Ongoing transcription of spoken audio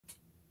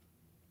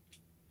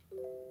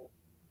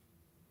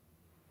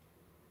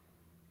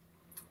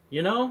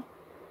You know,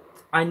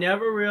 I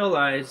never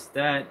realized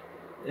that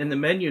in the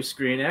menu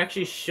screen it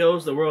actually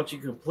shows the worlds you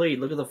complete.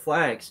 Look at the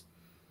flags.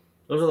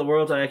 Those are the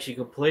worlds I actually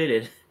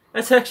completed.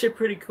 That's actually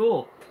pretty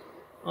cool.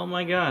 Oh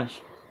my gosh.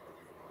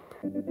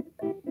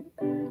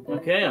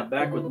 Okay, I'm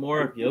back with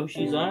more of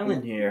Yoshi's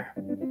Island here.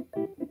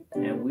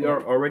 And we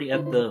are already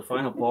at the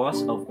final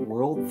boss of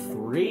World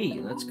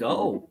 3. Let's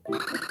go.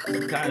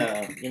 Some kind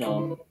of,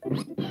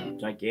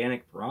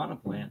 gigantic piranha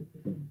plant.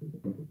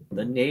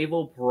 The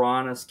Naval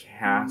Piranha's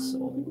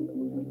Castle.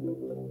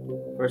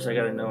 First, I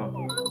gotta know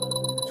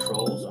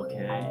controls.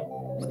 Okay.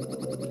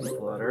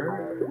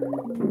 Flutter.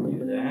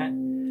 Do that.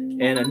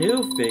 And a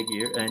new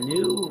figure, a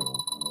new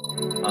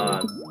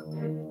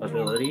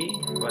ability.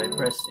 If I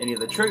press any of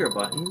the trigger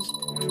buttons,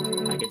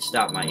 I can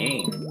stop my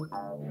aim.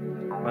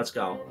 Let's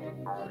go.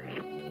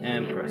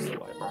 And press the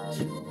Y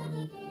button.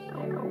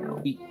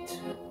 Eat.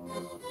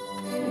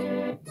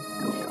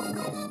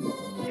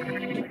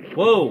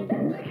 Whoa!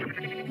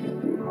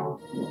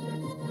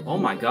 Oh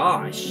my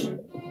gosh.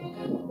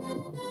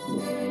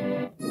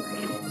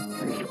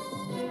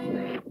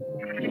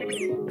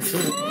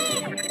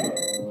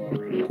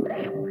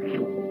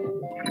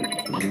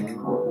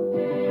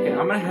 Okay,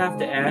 I'm gonna have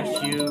to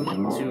ask you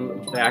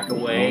to back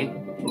away.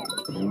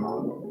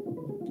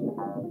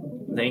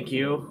 Thank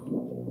you.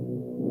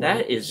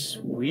 That is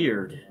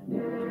weird.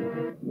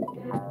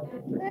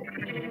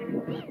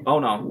 Oh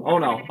no, oh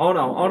no, oh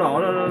no, oh no,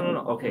 no, no, no,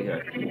 no. Okay,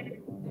 good.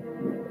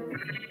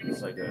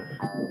 It's like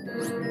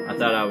I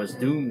thought I was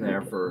doomed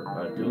there for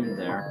doomed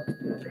there.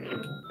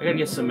 I gotta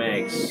get some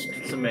eggs.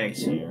 Get some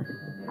eggs here.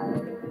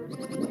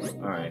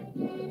 Alright.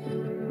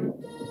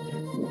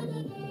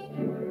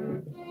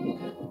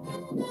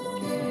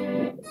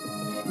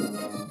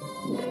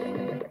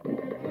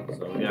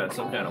 So we got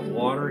some kind of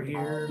water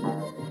here. Did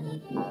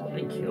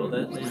I kill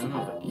that thing? I don't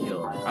know if I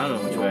killed it. I don't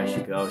know which way I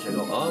should go. Should I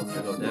go up? Should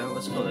I go down?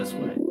 Let's go this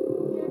way.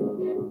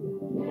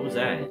 What was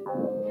that?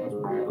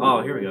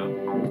 Oh, here we go.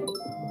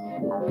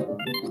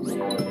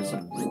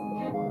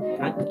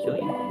 Can I kill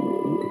you?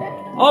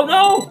 Oh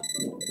no!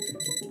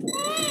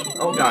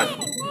 Oh god.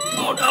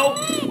 Oh no!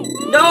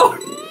 No!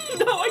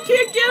 No, I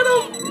can't get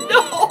him!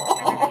 No!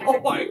 Oh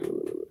my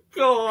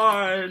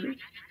god!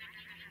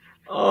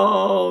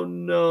 Oh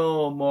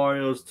no,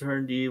 Mario's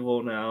turned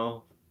evil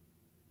now.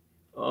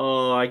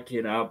 Oh, I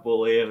cannot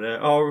believe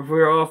that. Oh,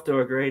 we're off to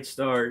a great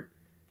start.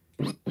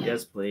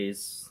 Yes,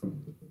 please.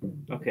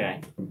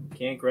 Okay.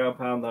 Can't ground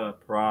pound the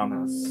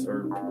piranhas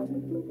or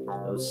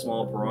those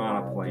small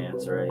piranha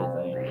plants or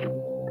anything.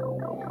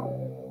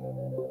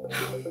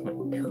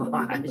 Oh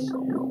my gosh.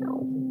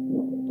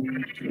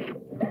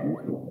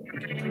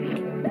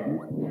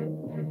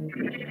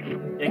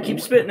 Yeah, keep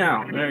spitting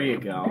out. There you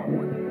go.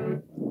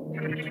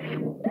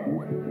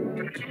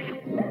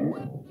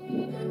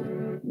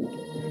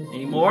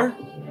 Any more?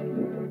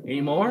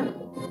 Any more?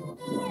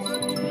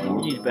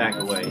 You need to back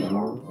away.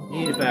 You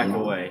need to back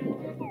away.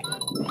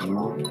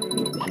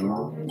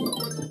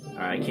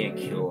 Alright, I can't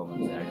kill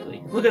him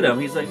exactly. Look at him,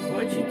 he's like,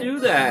 why'd you do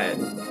that?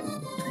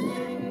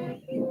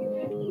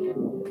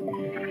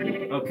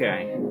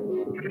 Okay.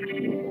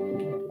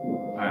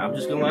 Alright, I'm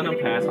just gonna let him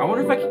pass. I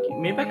wonder if I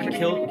can, maybe I can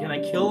kill, can I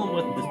kill him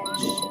with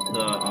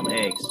the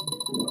eggs?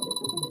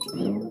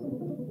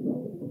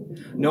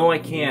 No, I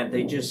can't,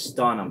 they just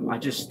stun him. I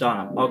just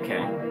stun him,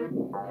 okay.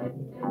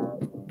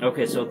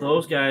 Okay, so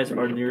those guys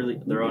are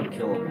they're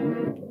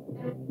unkillable.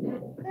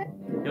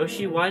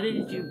 Yoshi, why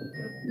did you...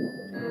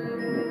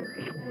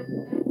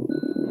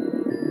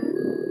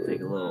 Take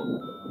a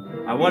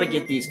little... I want to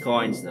get these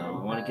coins, though.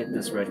 I want to get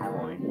this red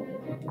coin.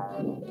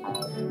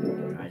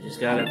 I just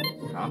gotta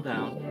calm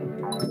down.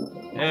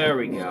 There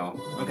we go.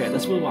 Okay,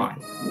 let's move on.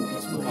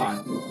 Let's move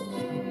on.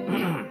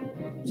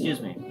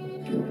 Excuse me.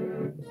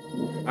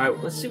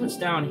 Alright, let's see what's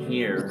down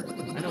here.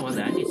 I know what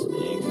that needs to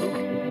be.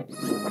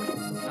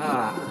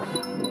 Ah.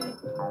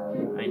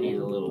 I need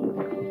a little...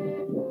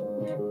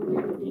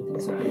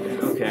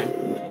 Okay.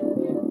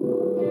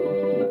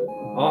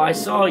 Oh, I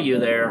saw you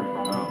there.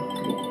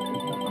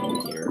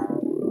 Oh dear.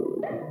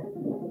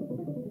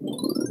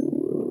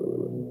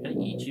 Can I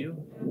eat you?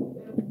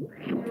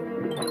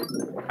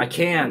 I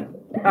can!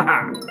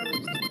 Haha!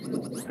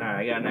 Alright,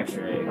 I got an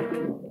extra egg.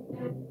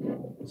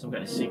 Some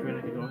kind of secret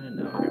I can go in?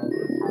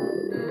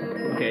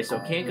 No. Okay, so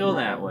can't go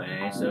that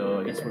way, so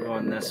I guess we're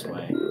going this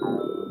way.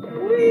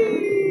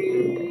 Whee!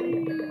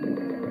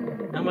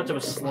 How much of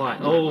a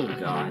slide? Oh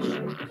gosh.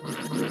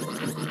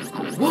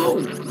 Whoa!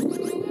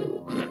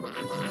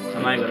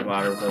 I'm not gonna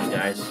bother with those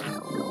guys.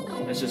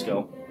 Let's just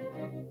go.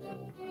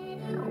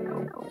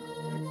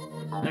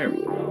 There we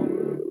go.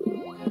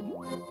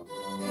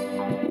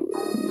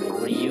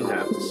 What do you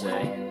have to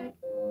say?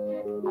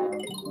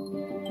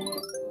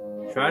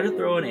 Try to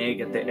throw an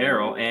egg at the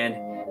arrow and...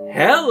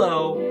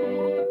 Hello!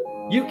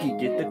 You can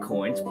get the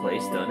coins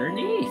placed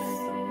underneath.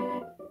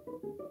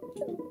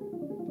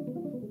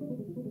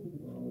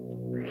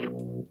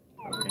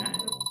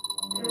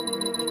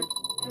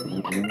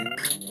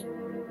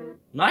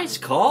 Nice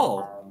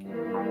call.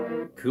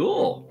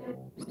 Cool.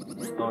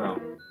 Oh no.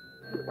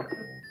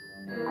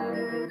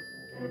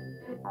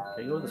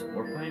 Can I go in this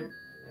warp pipe?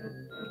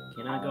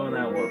 Cannot go in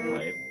that warp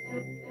pipe.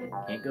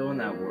 Can't go in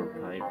that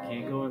warp pipe.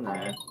 Can't go in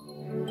that.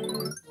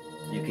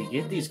 You can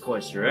get these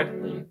coins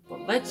directly,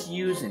 but let's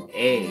use an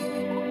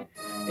egg.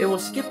 It will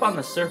skip on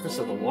the surface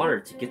of the water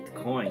to get the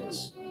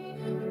coins.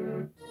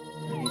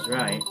 He's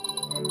right.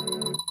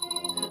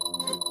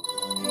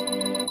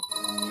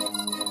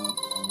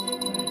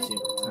 Let's see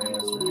if the time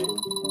is right.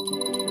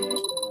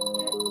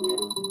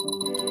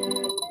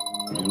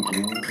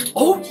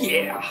 Oh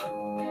yeah!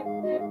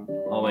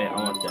 Oh wait, I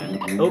want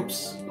that.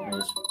 Oops, I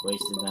just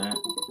wasted that.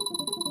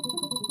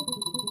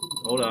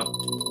 Hold up.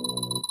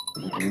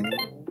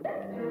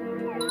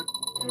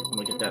 I'm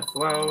gonna get that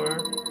flower.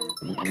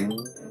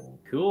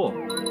 Cool.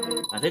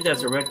 I think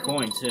that's a red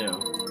coin too.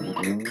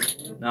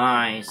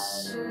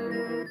 Nice.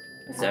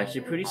 That's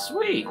actually pretty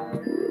sweet.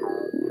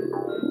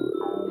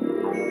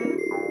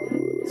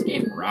 This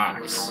game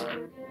rocks.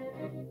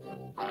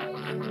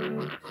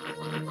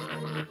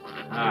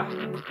 Ah.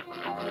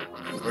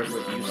 Where's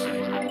what you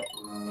say?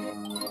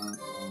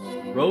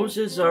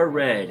 Roses are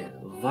red,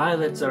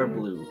 violets are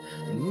blue.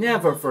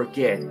 Never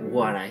forget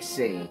what I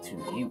say to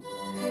you.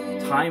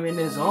 Timing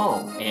is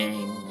all,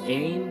 and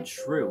aim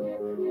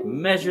true.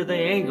 Measure the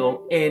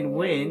angle and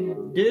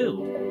win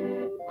due.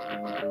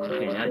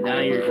 Okay, now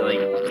you're like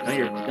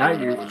now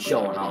you're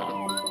showing off.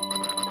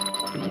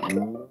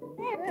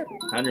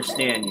 I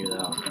understand you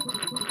though.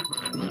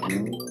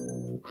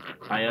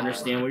 I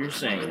understand what you're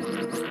saying.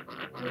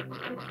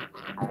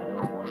 I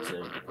don't want to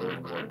go to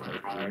warp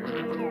pipe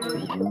here.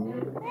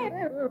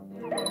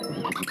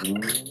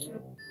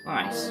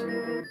 Nice.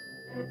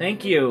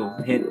 Thank you,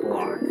 hint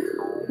block.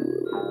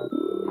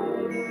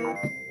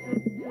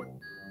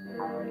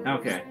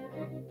 Okay.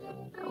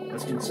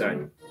 Let's get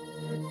inside.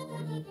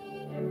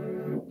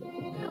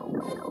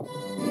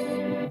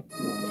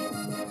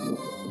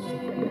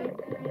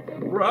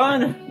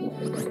 Run!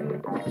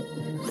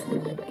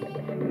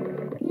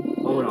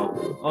 Oh no.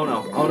 Oh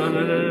no. Oh no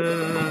no no no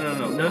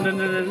no no no no no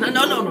no no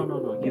no no no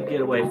no. You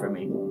get away from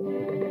me.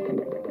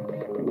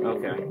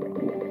 Okay.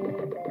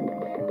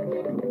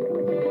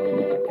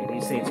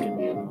 These things can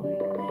be annoying.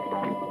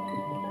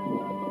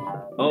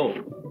 Oh.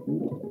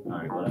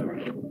 Alright, whatever.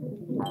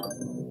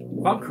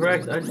 If I'm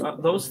correct,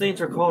 those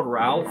things are called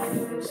Ralph?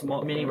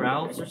 Small mini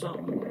Ralphs or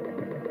something?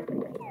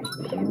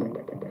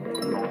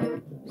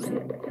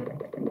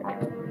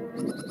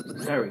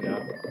 There we go.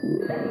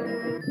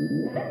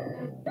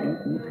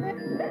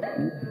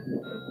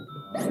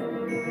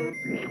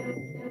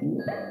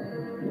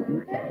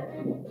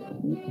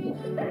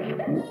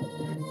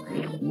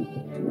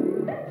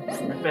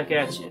 Right back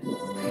at you.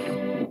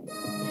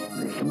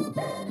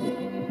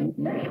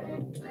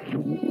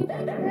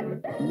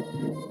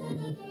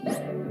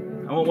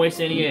 I won't waste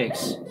any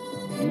eggs.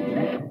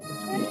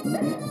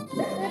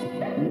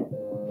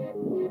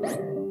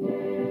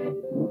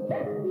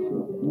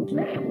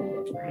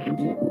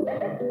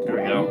 There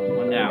we go.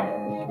 One down.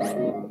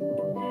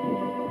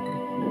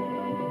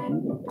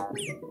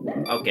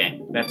 Okay,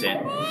 that's it.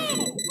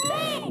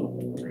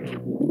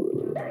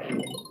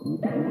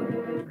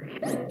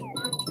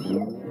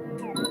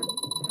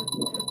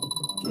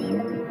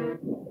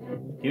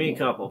 Give me a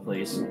couple,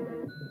 please.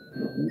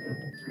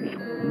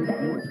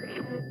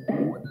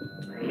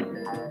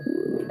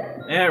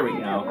 There we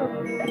go.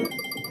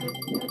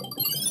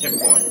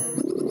 Checkpoint.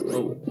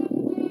 Oh.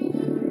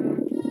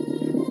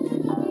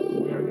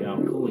 There we go.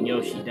 Cooling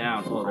Yoshi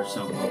down. Oh, there's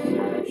something over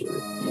there,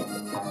 actually.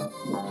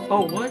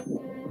 Oh, what?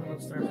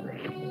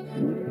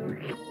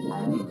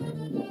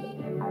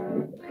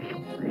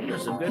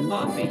 There's some good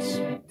puffies.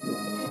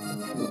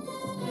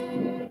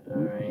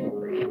 Alright.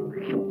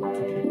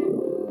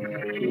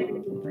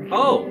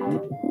 Oh!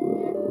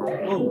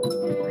 Whoa.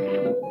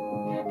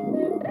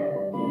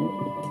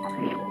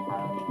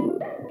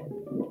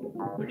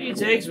 Who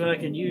needs eggs when I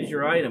can use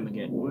your item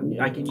again?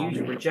 I can use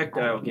your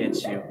projectile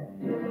against you.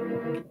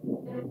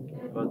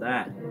 How about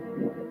that?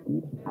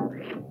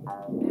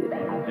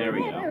 There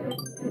we go.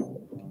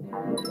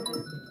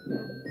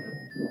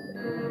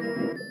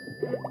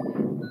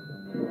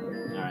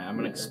 Alright, I'm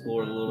gonna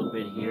explore a little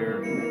bit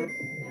here.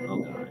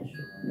 Oh gosh.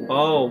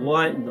 Oh,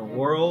 what in the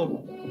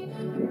world?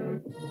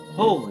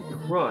 Holy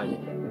crud.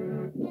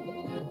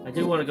 I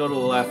do want to go to the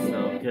left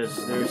though,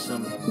 because there's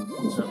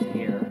something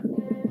here.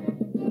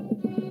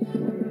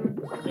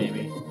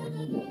 Maybe.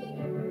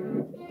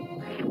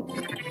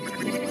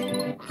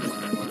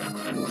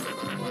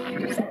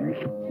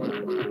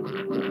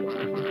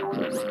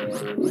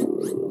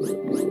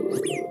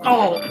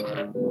 Oh!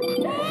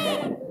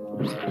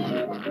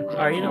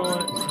 Alright, you know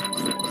what?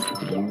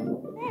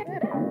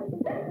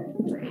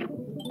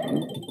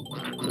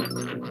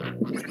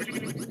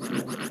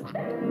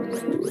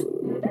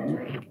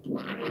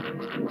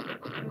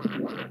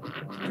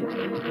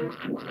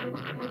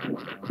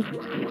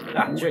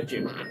 Ah, tricked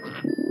you.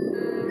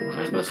 Am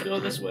I supposed to go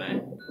this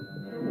way?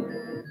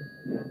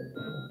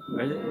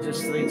 Or is it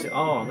just leads to...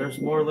 Oh, there's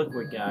more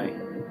liquid guy.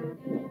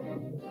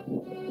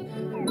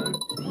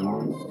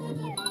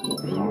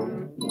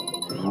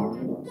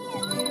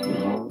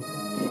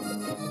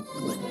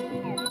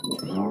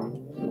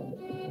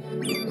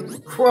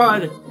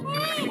 Run!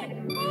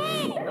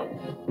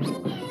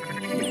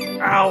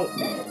 Ow!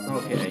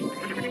 Okay.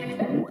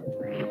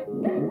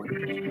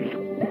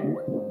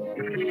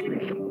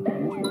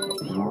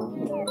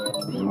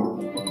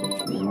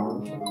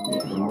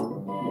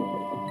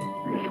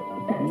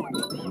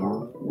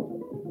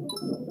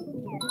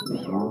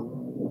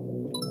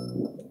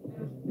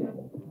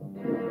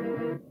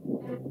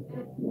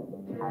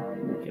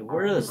 Okay,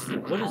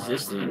 what does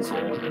this lead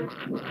to?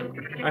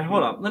 Alright,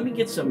 hold up. Let me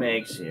get some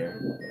eggs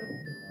here.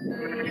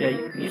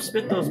 Yeah, you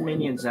spit those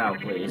minions out,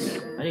 please.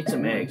 I need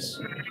some eggs.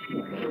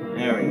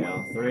 There we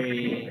go.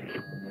 3,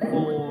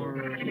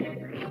 4,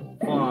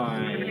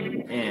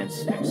 5, and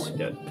 6.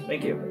 Good.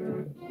 Thank you.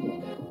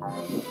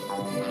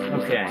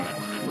 Okay.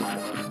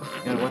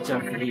 Gotta watch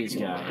out for these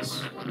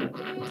guys.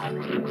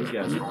 These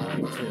guys are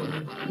annoying too.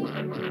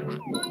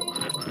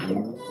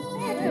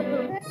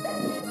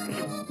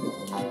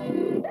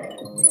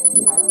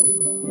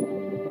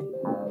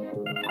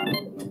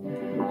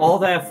 All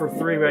that for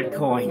 3 red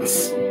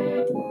coins.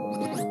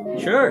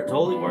 Sure,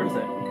 totally worth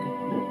it.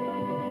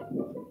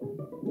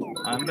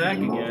 I'm back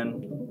again.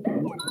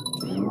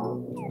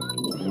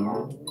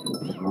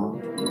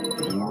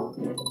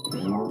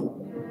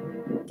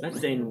 That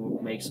thing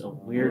makes a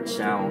weird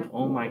sound.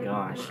 Oh my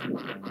gosh.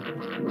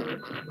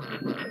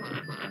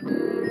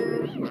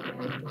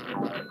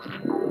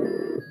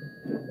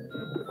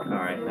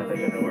 Alright, I think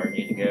I know where I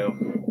need to go.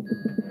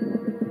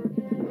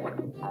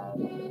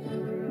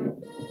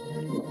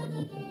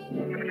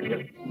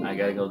 Yep, I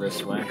gotta go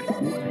this way.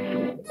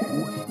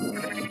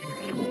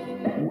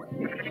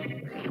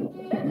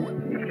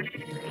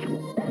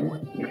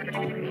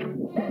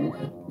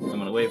 I'm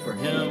gonna wait for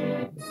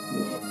him.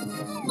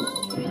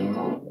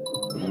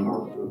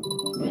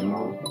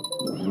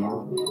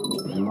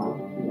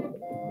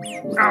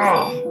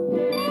 Oh!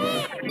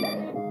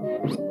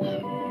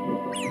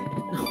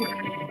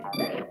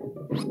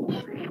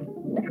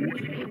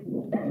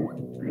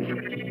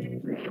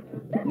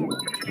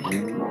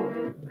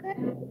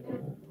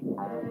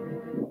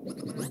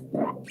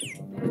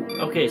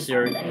 Okay,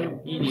 sir,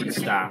 you need to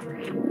stop.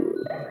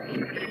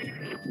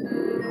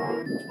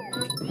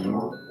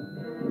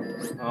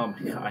 Oh my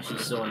gosh,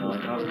 he's so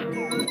annoying. Oh.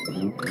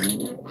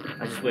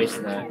 I just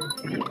wasted that.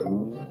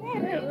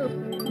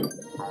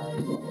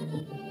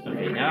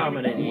 Okay, now I'm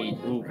gonna need...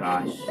 Oh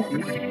gosh.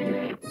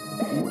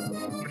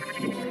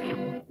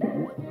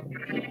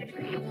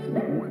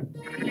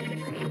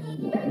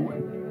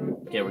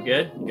 Okay, we're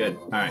good? Good.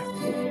 Alright.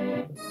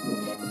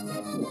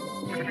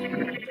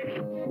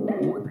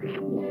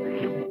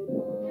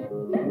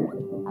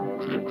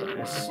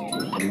 Let's see.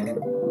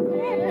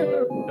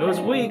 It was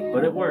weak,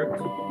 but it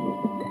worked.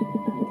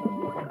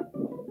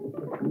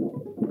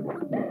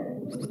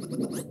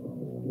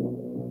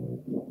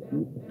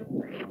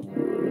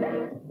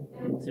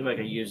 See if I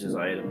can use his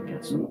item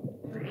against him.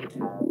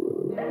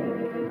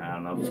 I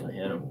don't know if it's gonna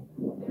hit him.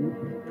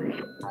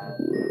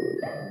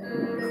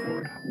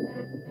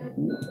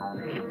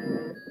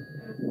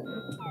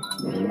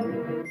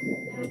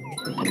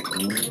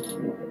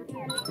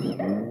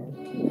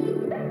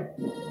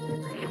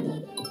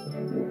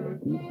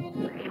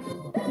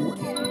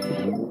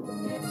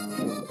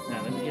 Now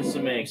let me get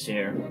some eggs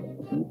here.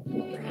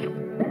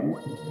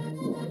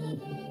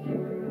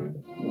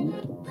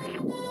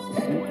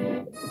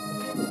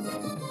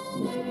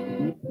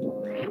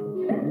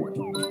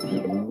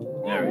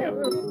 There we go.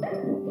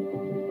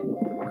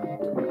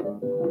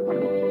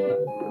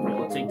 Okay,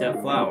 we'll take that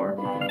flower.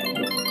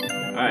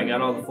 Alright,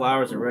 got all the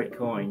flowers and red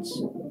coins.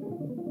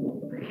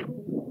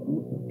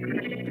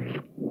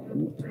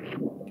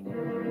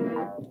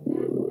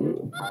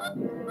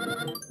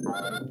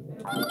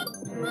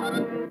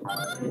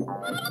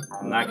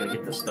 I'm not gonna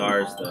get the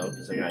stars though,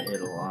 because I got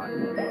hit a lot.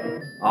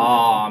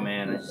 Aw,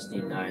 man, I just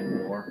need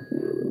 9 more.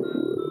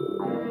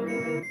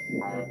 Oh.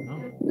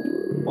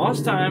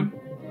 Boss time!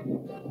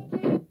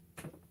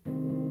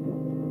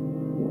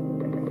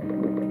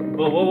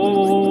 Whoa, whoa, whoa,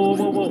 whoa, whoa,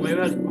 whoa, whoa,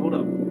 maybe hold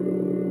up.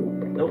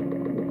 Nope.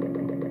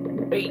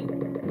 Wait.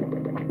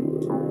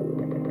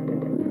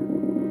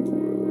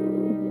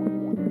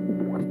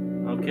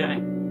 Okay.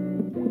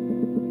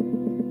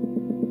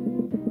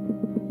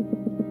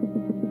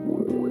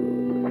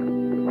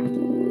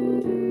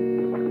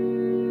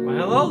 Well,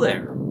 hello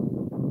there.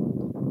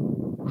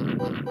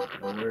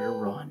 Nowhere to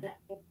run.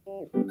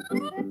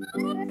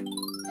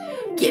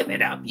 Give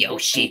it up,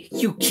 Yoshi,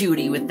 you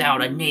cutie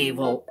without a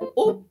navel.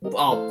 Oh,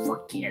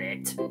 forget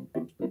it.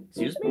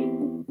 Excuse me?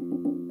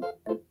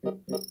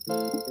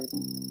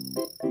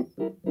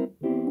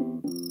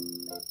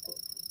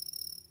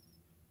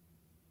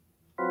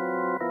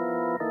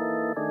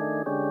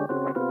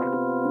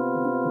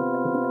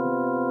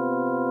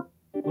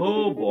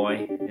 Oh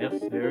boy, yep,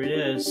 there it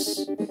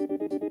is.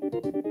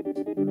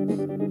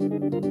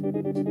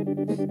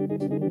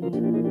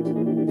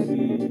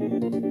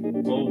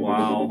 Oh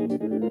wow.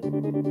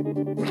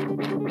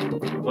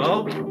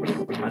 Well,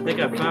 I think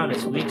I found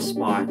his weak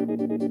spot.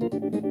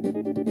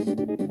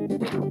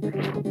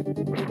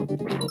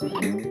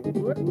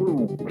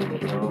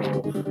 Oh.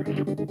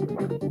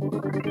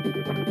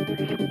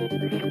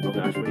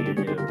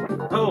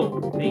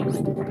 Oh, me.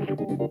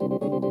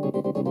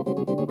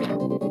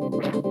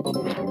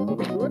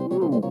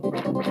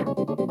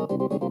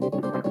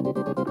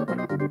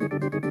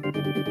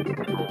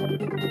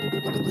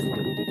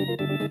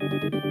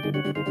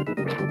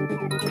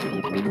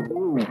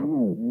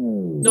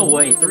 No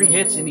way, 3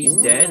 hits and he's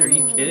dead? Are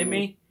you kidding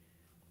me?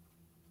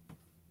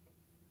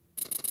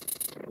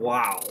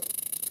 Wow.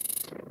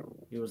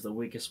 He was the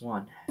weakest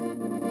one.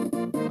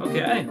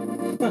 Okay.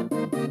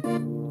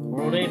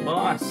 World 8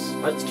 boss.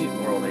 Excuse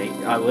me, World 8.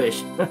 I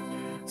wish.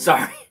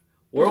 Sorry.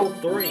 World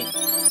 3.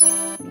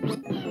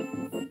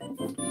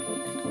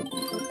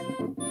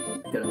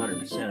 Got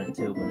 100% it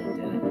too, but I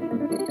didn't.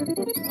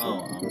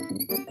 Oh,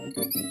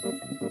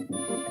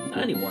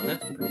 91.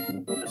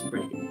 That's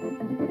pretty good.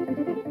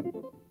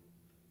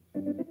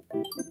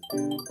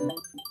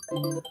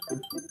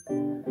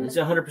 It's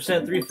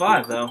 100%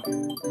 3-5 though.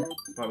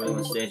 Probably on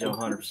the stage of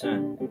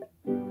 100%.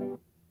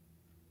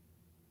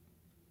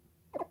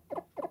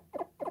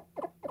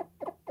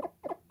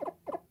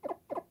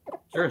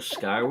 Is there a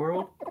Sky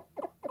World?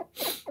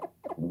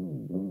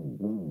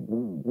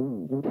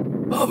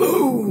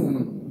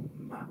 Ba-boom!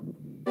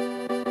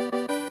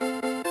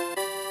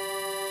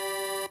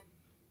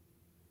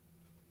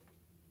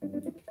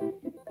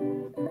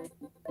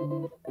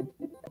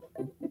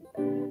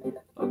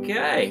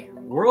 Okay,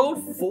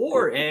 World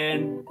 4,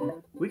 and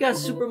we got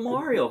Super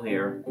Mario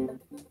here.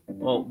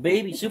 Well,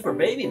 Super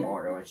Baby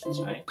Mario, I should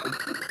say.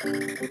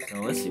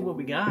 So let's see what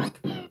we got.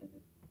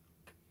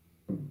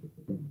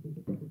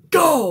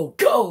 Go,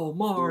 go,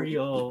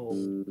 Mario!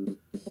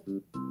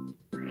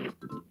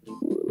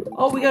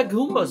 Oh, we got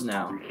Goombas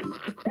now.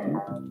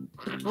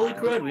 Holy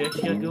crud, we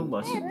actually got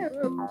Goombas.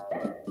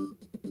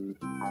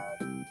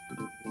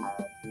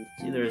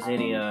 See if there's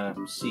any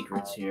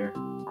secrets here.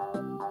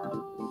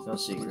 There's no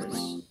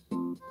secrets.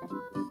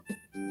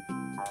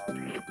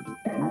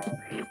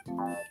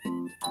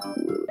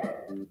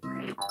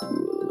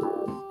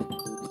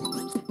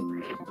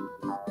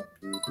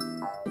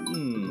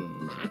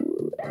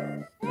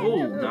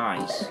 Oh,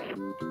 nice.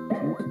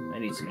 I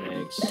need some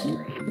eggs.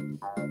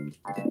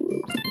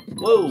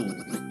 Whoa!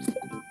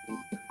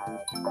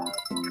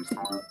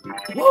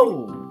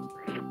 Whoa!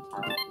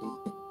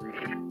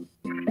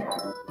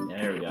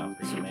 There we go.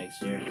 Put some eggs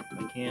here if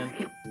I can.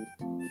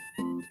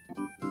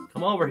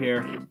 Come over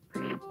here.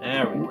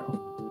 There we go.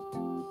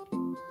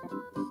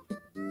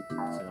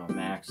 Is it on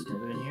max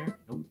in here?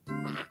 Nope.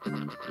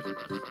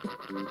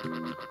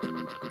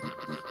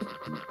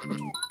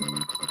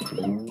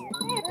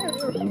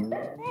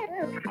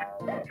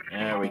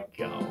 There we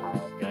go.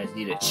 You guys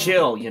need to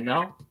chill, you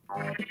know?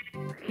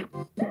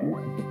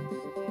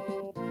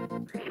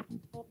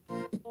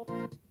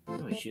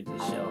 Let me shoot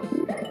this shell.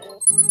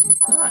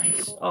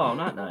 Nice. Oh,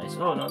 not nice.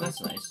 Oh, no,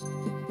 that's nice.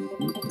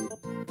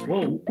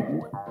 Whoa.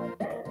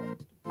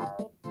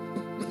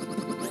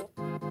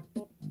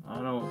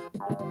 I don't...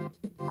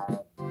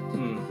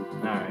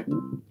 Alright.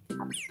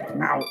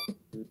 Ow.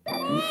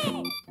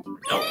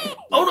 No.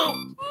 Oh, no!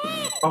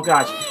 Oh,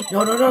 gosh.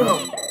 No, no, no, no!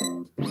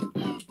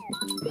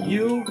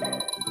 You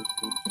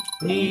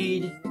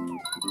need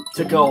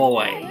to go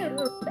away.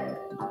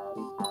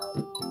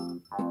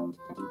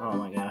 Oh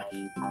my gosh.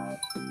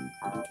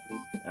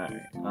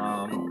 Alright,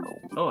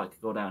 oh, I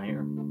could go down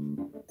here.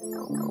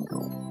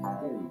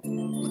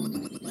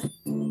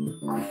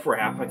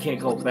 Crap, I can't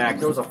go back.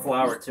 There was a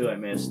flower too I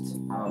missed.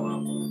 Oh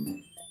well.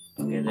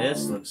 Okay,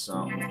 this looks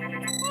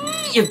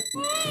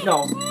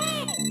No.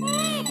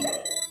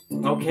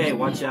 Okay,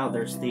 watch out,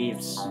 there's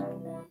thieves.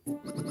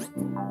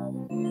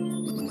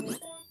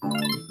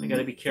 I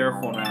gotta be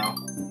careful now.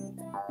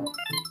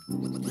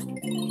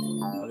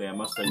 Okay, I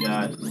must have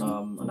got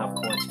enough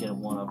points to get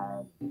one up.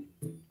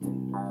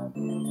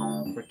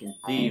 Freaking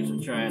thieves are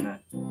trying to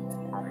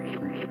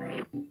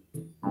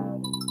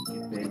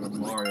get Baby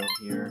Mario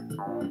here.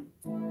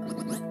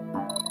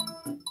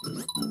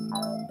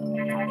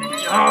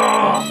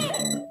 Oh!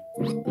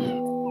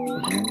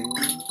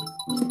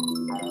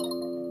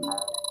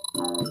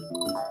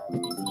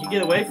 You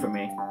get away from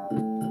me.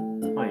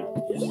 Wait,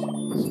 just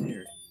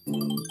disappeared.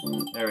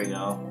 There we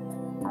go.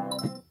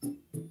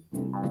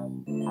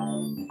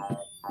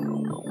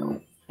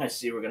 I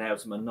see we're gonna have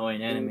some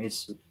annoying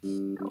enemies.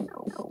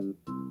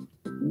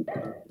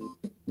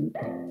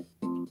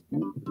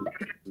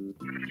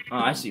 Oh,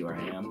 I see where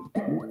I am.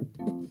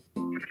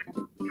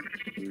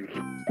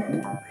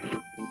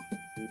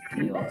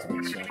 The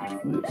ultimate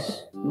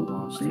sacrifice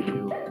belongs to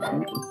you.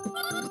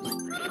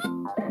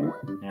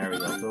 There we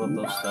go, fill up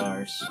those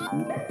stars.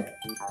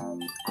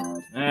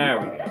 There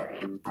we go.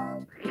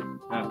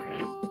 Okay.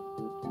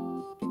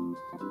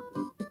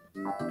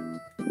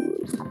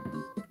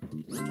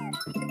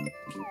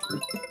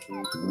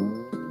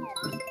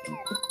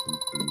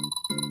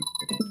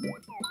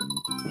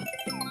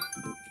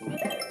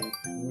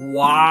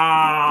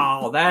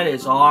 Wow, that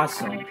is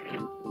awesome.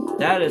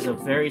 That is a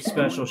very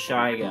special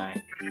Shy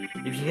Guy.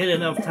 If you hit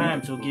enough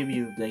times, he'll give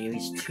you at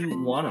least 2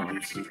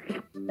 1-ups.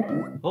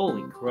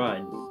 Holy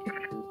crud.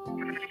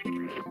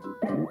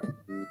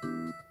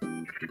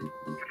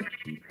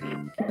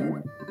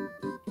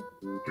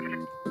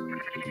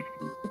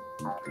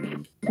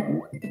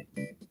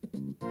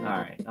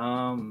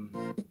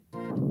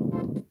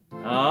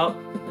 Oh,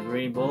 the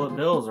green bullet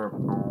bills are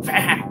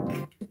back.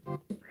 I'll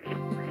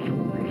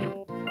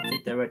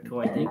take that red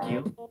coin, thank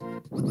you.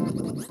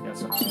 Got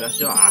something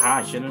special. Aha,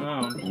 I should have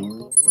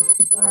known.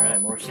 Alright,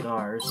 more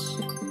stars.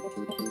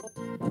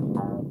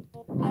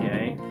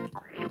 Okay.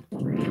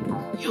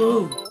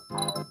 Yo!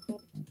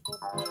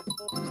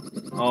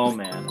 Oh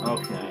man,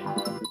 okay.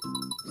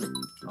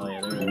 Oh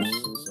yeah, there's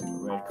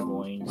some red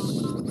coins.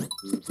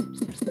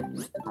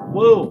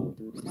 Whoa!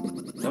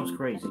 That was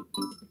crazy.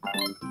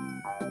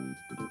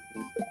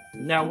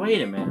 Now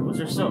wait a minute, was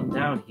there something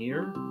down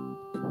here?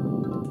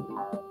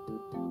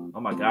 Oh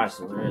my gosh,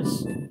 there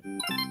is.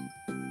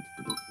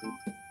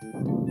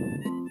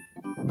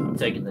 I'm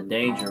taking the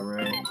danger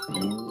ray.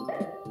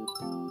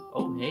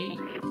 Oh hey.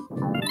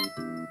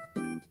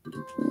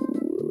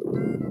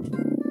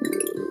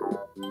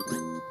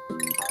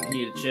 I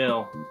need to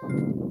chill.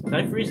 Can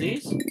I freeze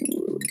these?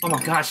 Oh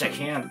my gosh, I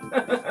can.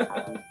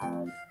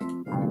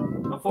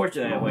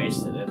 Unfortunately, I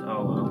wasted it.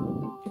 Oh well.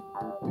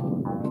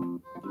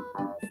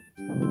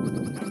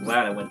 I'm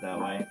glad I went that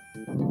way.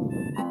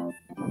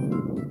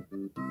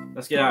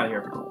 Let's get out of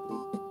here.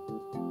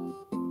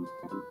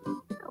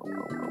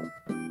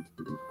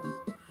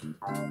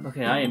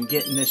 Okay, I am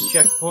getting this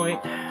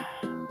checkpoint.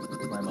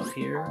 Climb up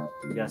here.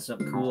 We got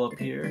something cool up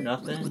here.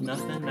 Nothing,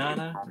 nothing,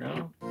 nada,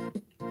 no.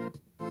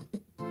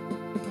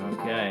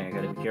 Okay, I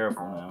gotta be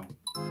careful now.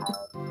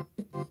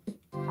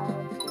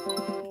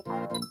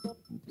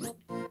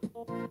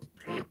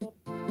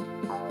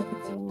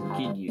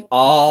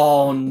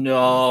 Oh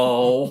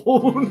no!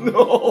 Oh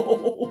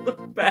no!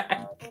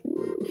 Back!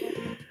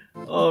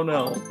 Oh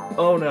no!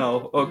 Oh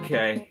no!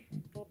 Okay.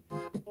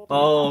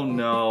 Oh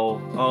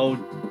no! Oh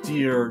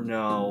dear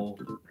no!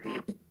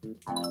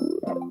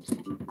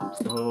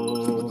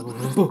 Oh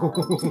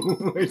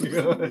my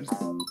god!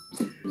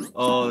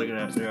 Oh,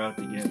 they're out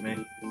to get me.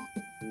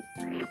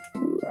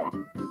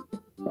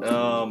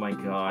 Oh my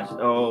gosh.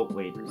 Oh,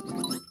 wait.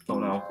 Oh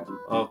no.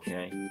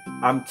 Okay.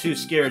 I'm too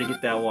scared to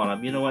get that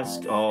one-up. You know what?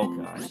 Oh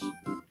gosh.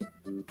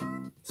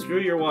 Screw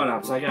your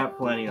one-ups. I got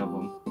plenty of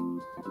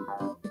them.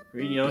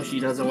 Green Yoshi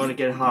doesn't want to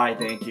get high,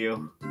 thank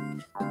you.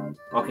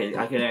 Okay,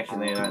 I can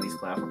actually land on these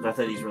platforms. I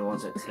thought these were the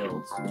ones that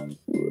tilt.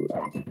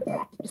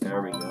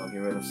 There we go. Get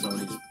rid of some of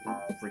these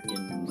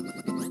freaking...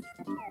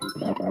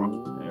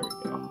 There we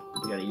go.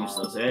 We gotta use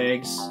those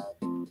eggs.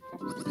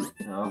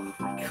 Oh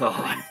my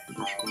god.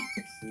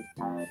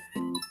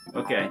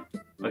 Okay.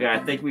 Okay, I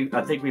think we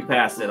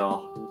passed it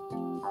all.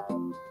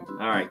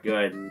 Alright,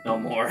 good. No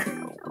more.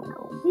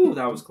 Whew,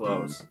 that was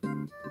close.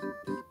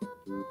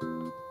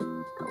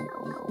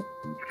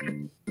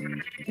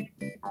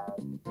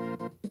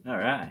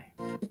 Alright.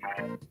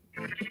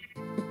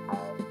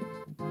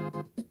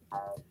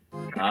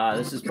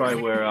 This is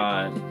probably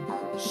where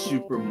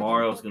Super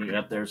Mario's gonna get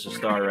up. There's a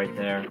star right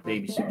there.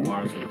 Baby Super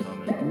Mario's gonna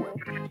come in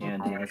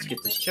handy. Let's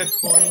get this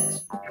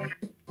checkpoint.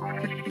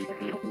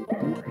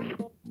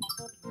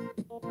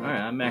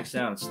 Alright, I'm maxed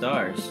out on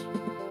stars.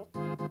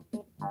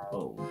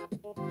 Oh.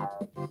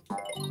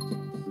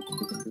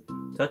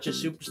 Touch a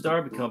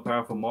superstar, become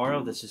powerful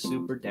Mario. This is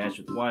super. Dash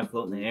with Y,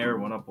 float in the air,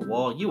 run up a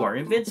wall. You are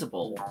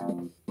invincible.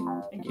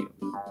 Thank you.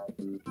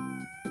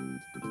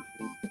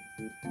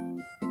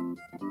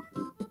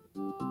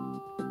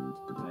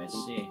 I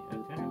see.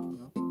 Okay.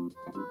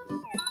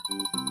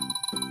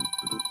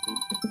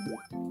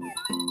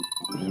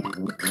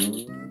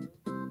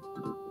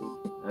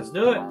 Let's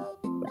do it.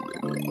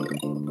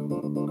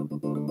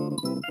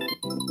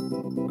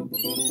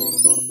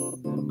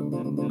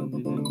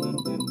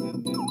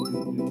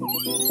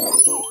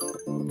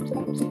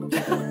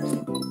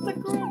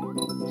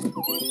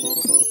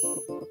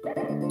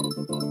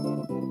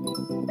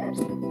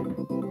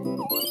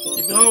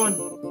 Keep going.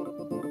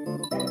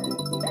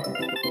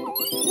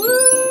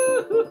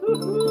 Woo!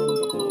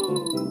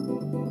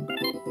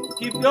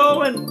 Keep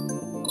going.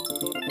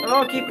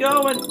 Oh, keep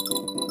going.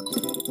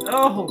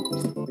 Oh.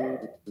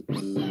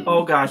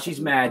 Oh gosh, she's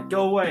mad.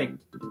 Go away.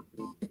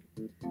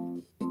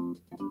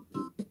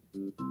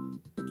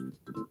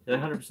 Did I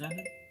 100%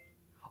 it?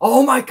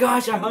 Oh my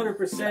gosh, I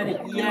 100% it.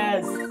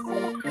 Yes.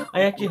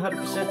 I actually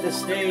 100% this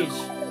stage.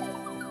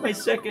 My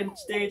second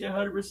stage,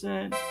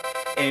 100%.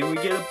 And we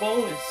get a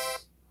bonus.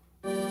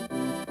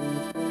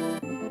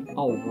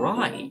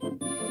 Alright.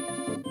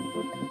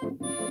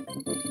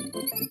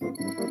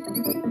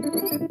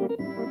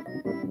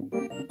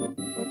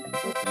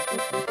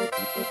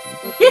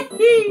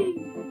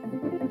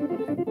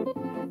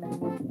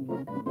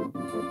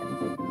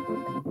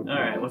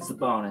 Alright, what's the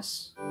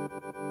bonus?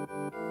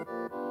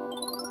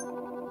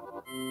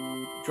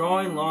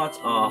 Drawing lots.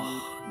 Oh,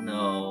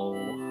 no.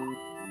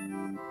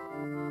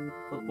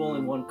 Flip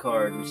only one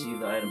card. Receive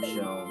the item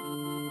shown.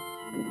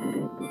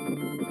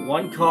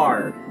 One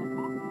card.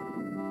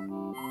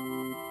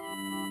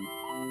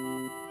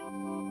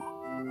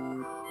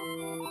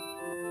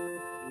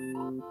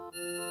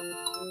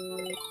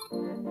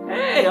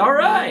 Hey,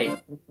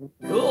 alright.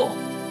 Cool.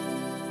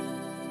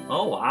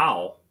 Oh,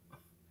 wow.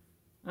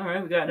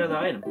 Alright, we got another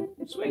item.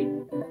 Sweet.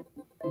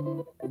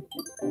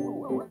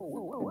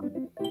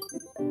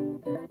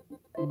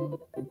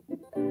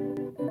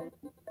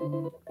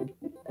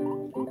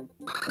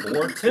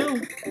 Or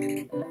 2.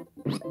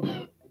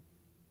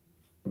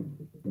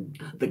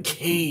 The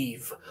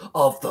Cave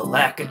of the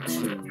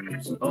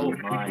Lackatoons. Oh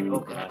my, oh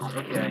gosh.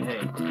 Okay,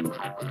 hey.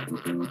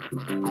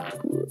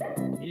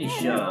 You need to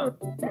shut up.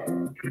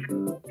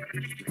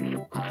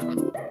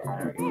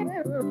 There we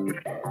go.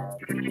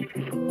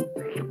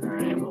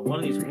 Alright, well, one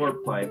of these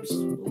warp pipes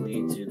will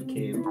lead to the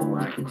Cave of the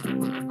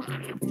Lackatoons.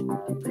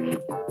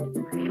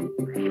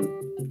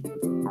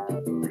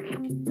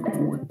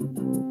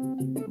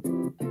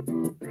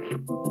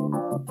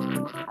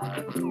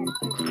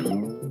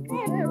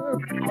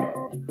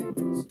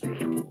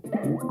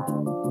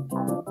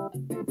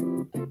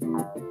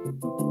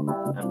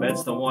 I bet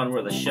it's the one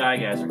where the Shy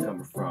Guys are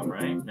coming from,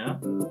 right?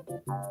 No?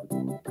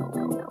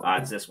 Ah,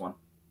 it's this one.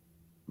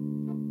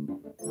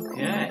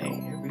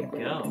 Okay, here we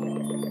go.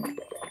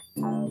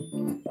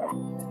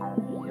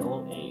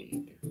 Yellow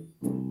egg.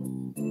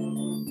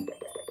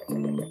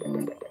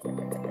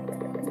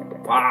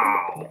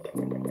 Wow!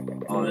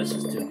 Oh, this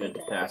is too good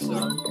to pass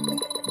up.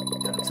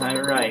 Gotta time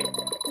it right.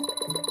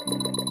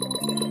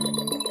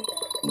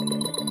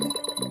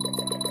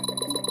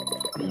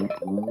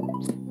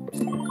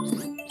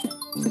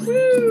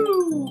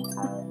 Woo!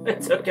 I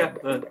took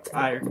out the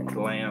entire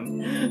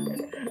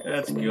clan.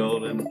 That's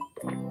golden.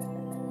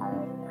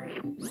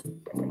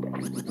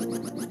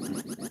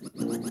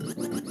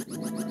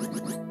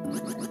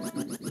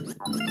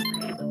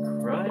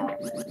 Crud?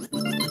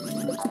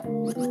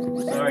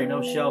 Sorry,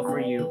 no shell for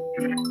you.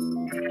 Wait,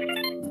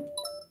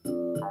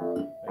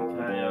 can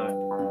I,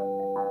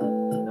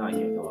 no, I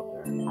can't go up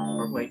there.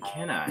 Or wait,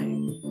 can I?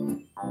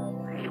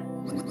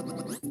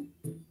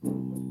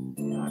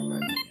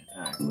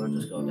 Alright, we'll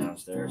just go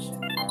downstairs.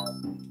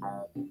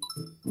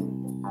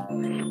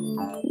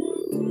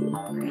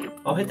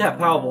 Oh, hit that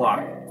power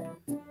block.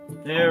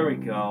 There we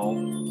go.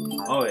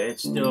 Oh, I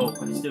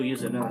can still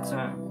use it another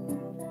time.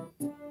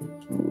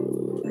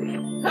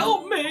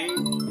 Help me! There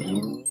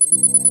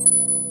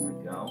we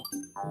go.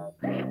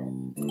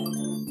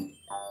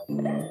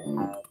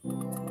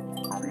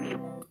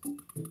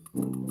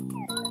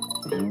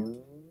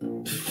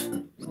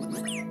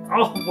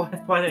 Oh,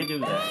 why did I do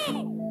that?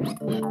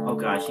 Oh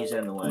gosh, he's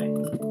in the way.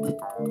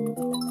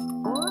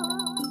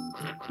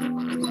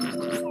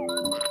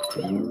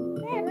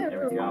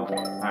 There we go.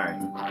 Alright.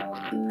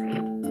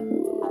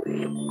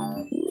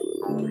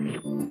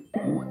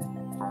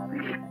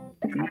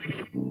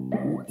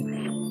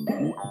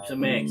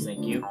 Some eggs,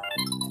 thank you.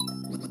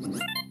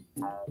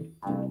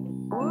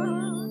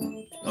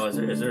 Oh, is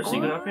there a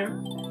secret up here?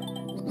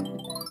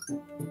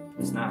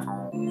 It's not.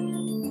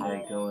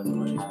 Okay, go in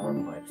one of these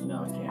warp pipes.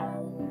 No, I can't.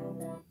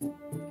 So you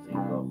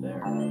can go up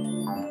there.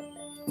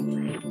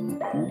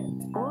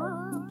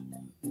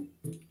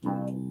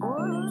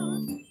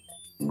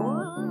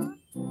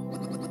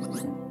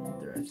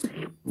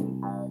 Interesting.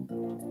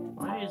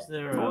 Why is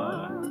there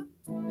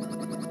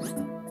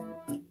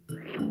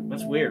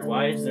that's weird.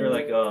 Why is there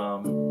like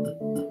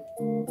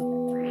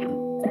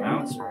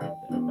bouncer right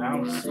there?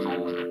 Bouncy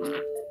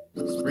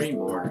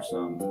springboard or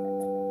something.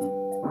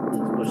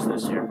 Let's push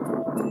this here.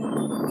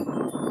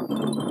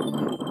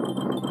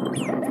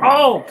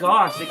 Oh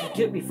gosh, they can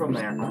get me from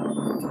there.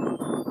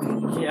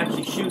 You can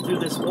actually shoot through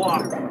this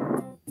block.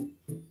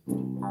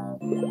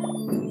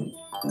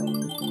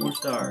 4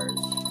 stars.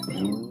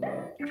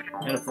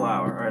 And a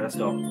flower. Alright, let's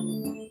go.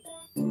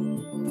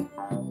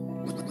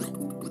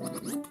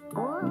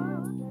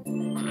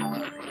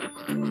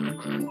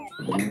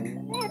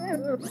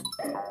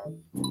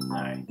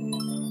 Alright.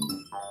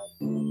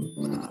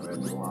 Red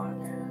block.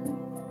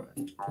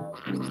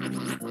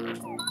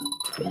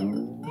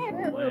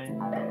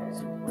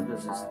 What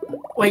does this?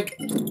 Wait!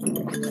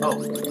 Oh.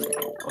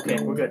 Okay,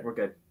 we're good, we're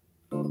good.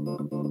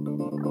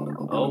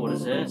 Oh, what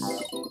is this?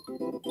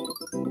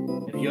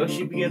 If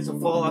Yoshi begins to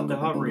fall off the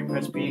hover, he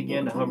press B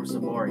again to hover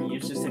some more. He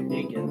uses this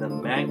technique in the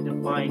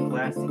magnifying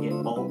glass to get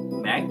all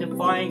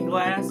magnifying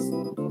glass?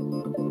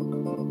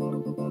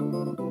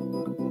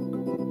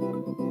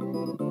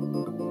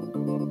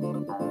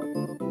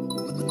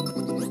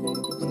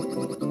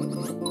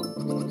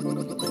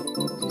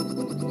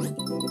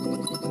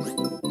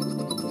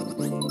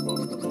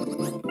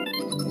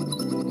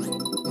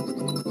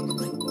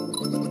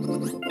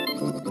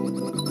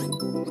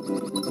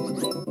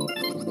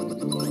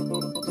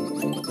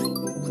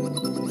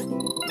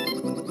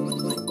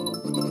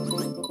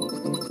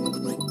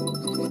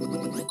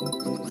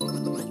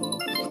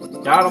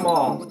 Got them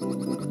all.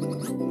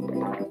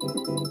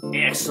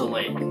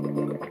 Excellent.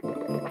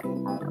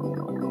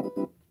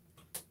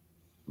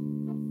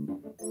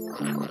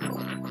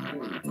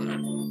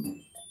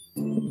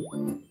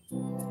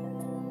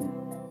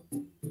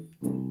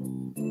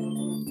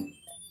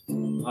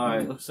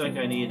 Alright, looks like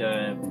I need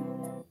to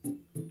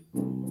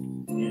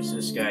use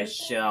this guy's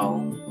shell.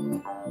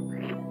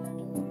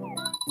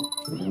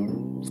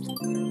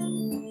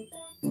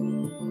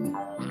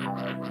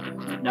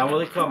 Now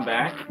will it come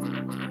back?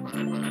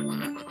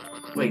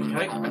 Wait, can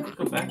I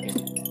go back in?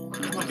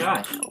 Oh my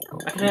gosh,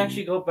 I can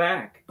actually go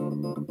back.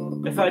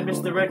 If I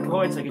missed the red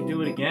coins, I could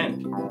do it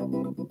again.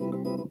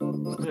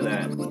 Look at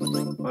that.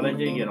 But I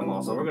did get them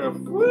all, so we're gonna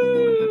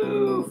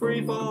woo,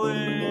 free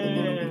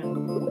falling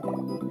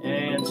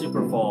and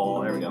super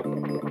fall. There we go.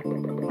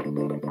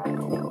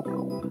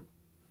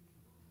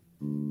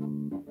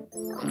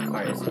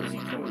 Alright, is he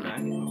coming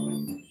back?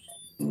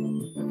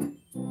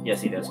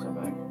 Yes, he does come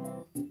back.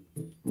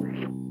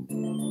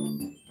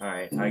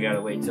 Alright, I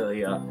gotta wait till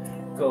he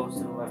goes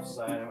to the left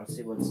side. I want to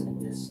see what's in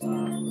this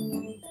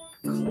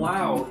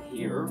cloud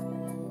here.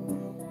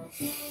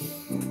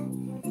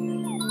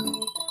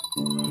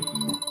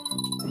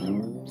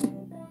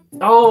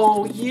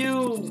 Oh,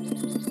 you!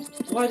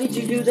 Why did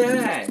you do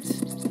that?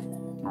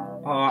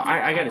 Oh,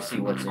 I gotta see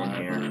what's in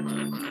here.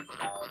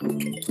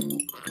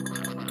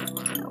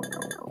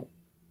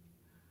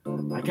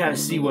 I gotta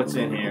see what's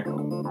in here.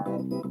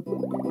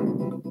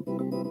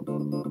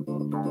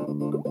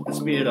 Let's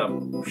speed it up.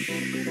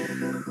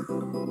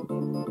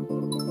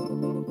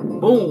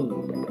 Boom!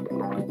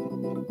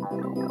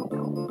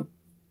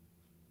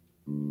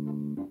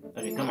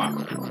 Okay, come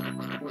on.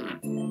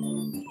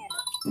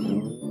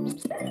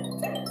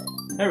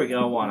 There we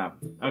go, one up.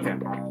 Okay.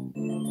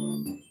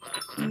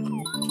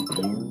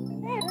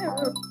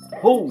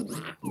 Oh!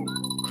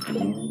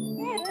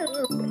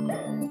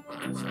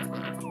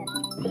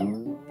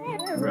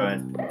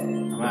 Right.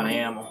 I'm out of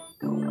ammo.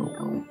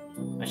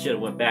 I should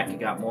have went back and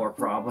got more,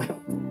 probably.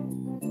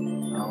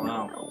 Oh,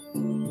 wow.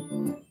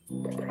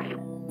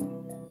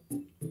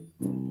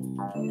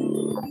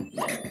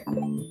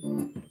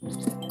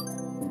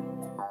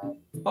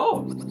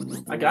 Oh!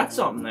 I got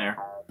something there.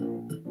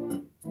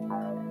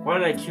 Why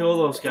did I kill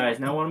those guys?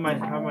 Now how am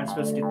I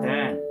supposed to get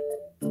that?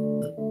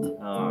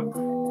 Oh,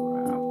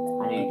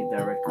 crap. I need to get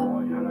that red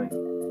coin. How do I...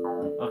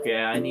 Okay,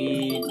 I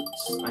need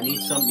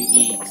something to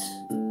eat.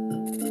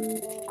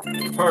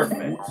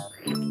 Perfect.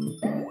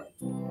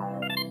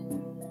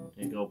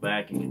 Okay, go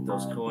back and get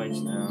those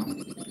coins now.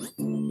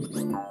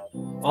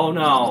 Oh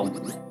no!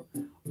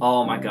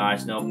 Oh my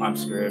gosh, nope, I'm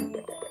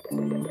screwed.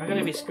 I'm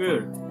gonna be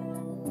screwed.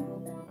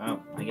 Oh,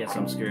 I guess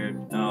I'm screwed.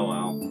 Oh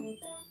well.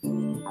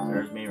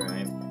 Serves me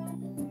right.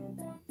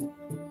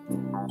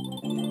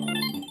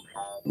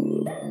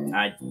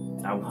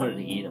 I wanted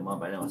to eat them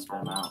up, I didn't want to spit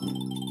them out.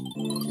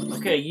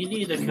 Okay, you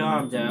need to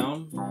calm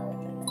down.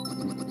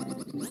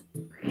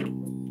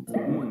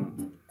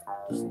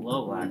 Just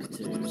love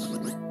lactose.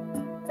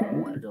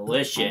 They're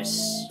delicious.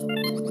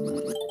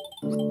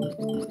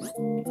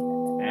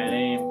 Bad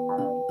aim.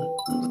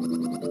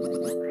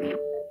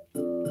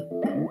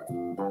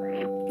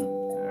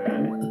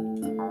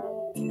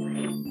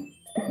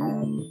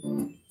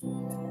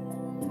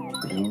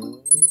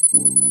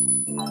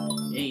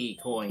 Hey,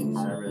 coins. I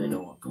really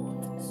don't want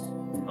coins.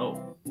 Oh.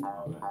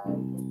 Okay.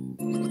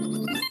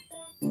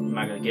 I'm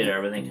not gonna get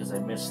everything because I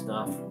missed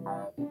stuff.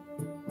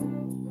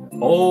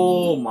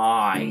 Oh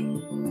my.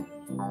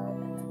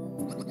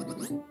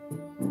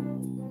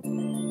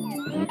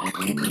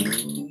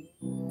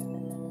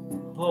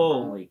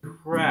 Holy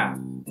crap.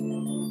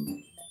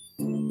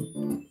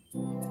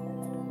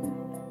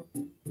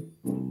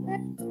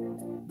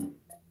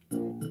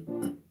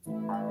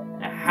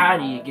 Now how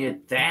do you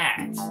get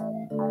that?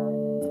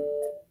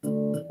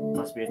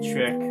 Must be a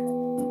trick.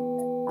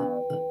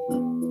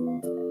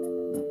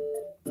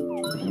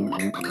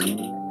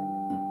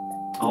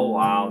 Oh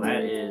wow,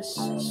 that is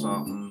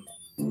something.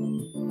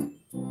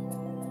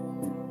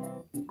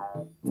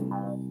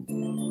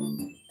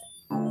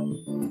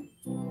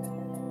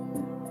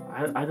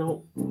 I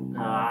don't...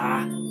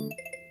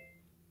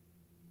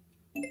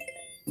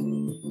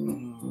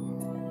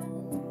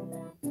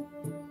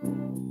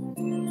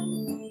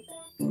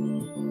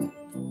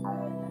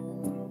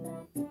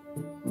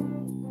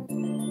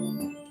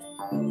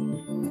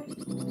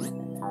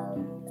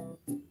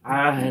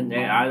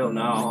 I don't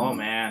know. Oh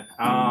man.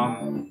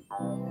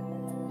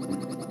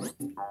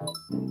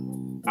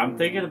 I'm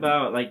thinking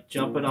about like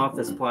jumping off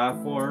this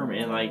platform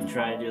and like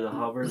trying to do the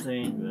hover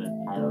thing, but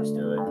yeah, let's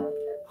do it.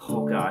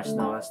 Oh gosh,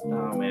 no, that's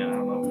no man. I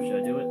don't know.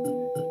 Should I do it?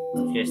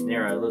 In case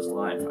near I lose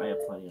life. I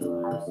have plenty of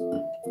lives.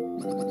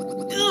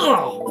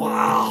 Oh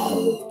wow!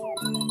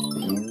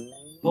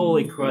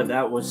 Holy crud,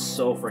 that was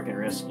so freaking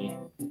risky.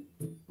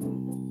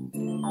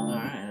 All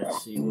right,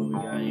 let's see what we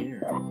got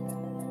here.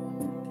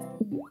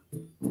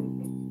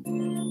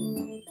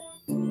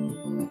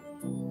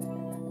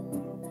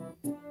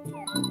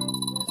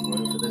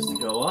 Waiting for this to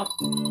go up.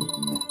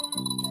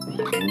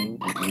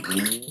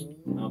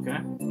 Okay.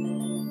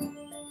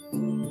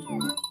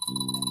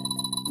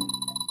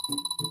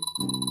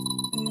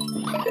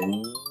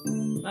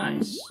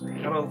 Nice.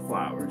 Got all the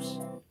flowers.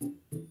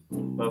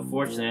 But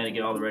unfortunately, I had to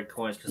get all the red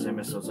coins because I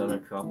missed those other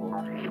couple.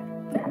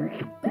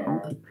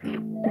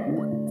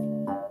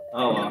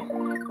 Oh well.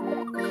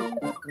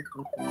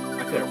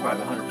 I could have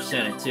probably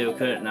 100% it too,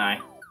 couldn't I?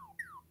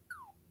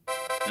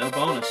 No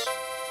bonus.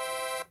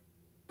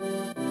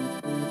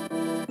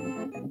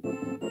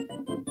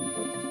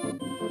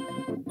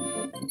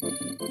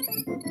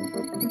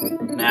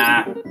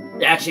 Nah.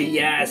 Actually,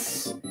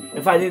 yes.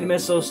 If I didn't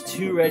miss those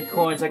 2 red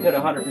coins, I could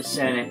have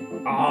 100% it.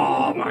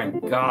 Oh my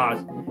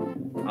god.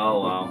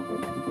 Oh well.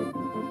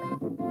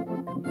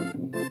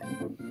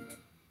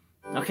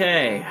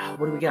 Okay,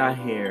 what do we got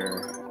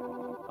here?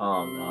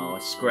 Oh no,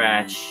 a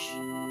scratch.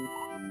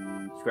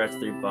 Scratch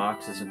 3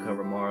 boxes and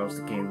cover Marios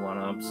to gain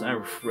 1-ups. I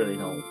really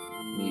don't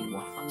need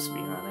 1-ups, to be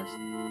honest.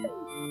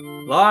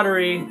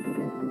 Lottery!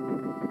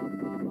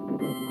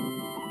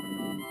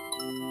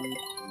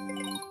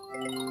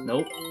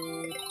 Nope.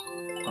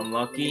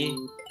 Unlucky.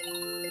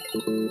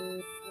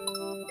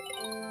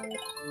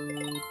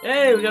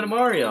 Hey, we got a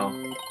Mario!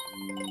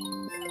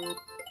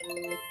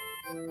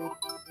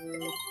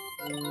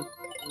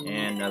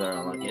 And another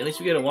unlucky. At least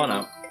we get a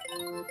 1-up.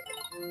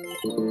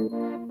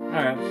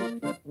 Alright.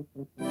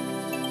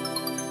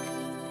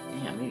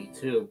 Yeah, maybe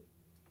 2.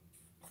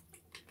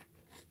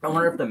 I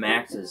wonder if the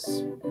max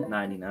is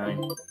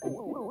 99.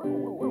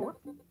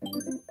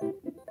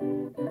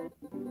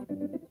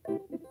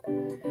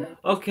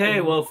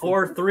 Okay, well,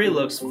 4-3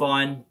 looks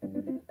fun.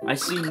 I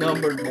see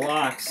numbered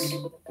blocks.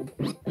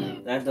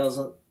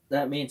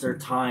 That means they're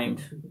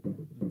timed.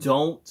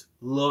 Don't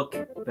look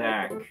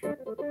back.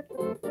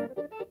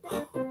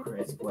 Oh,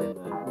 Chris, play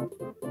that.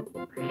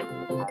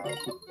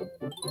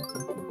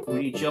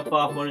 When you jump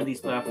off one of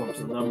these platforms,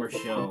 the number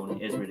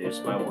shown is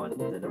reduced by 1. If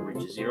the number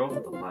reaches 0,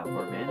 the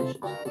platform vanishes.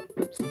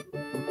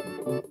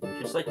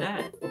 Just like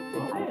that.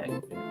 Oh, hey, I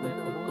can play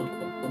that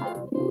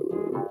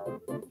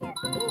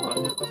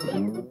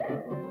balloon.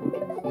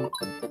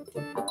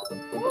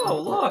 Whoa,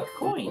 look!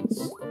 Coins!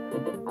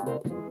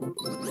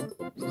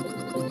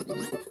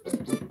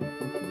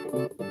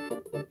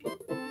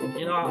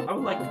 You know, I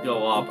would like to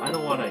go up. I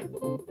don't want to...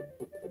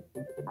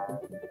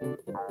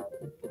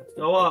 Let's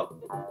go up.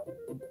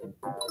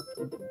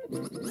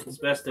 It's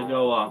best to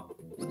go up.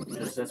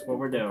 Because that's what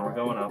we're doing. We're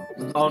going up.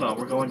 Oh no,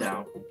 we're going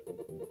down.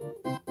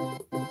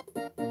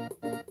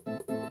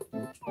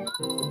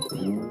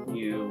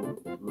 You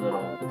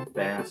little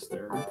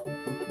bastard.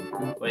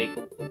 Wait.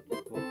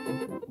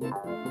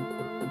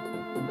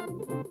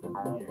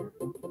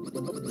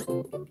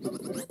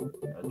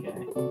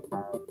 Okay.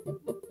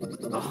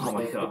 Oh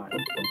my god.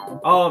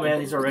 Oh man,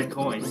 these are red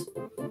coins.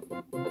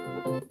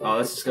 Oh,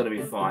 this is gonna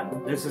be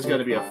fun. This is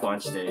gonna be a fun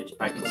stage.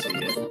 I can see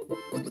it.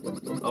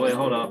 Oh wait,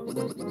 hold up.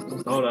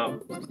 Hold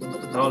up.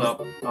 Hold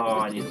up. Oh,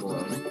 I need a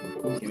balloon.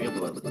 Give me a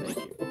balloon. Thank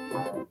you.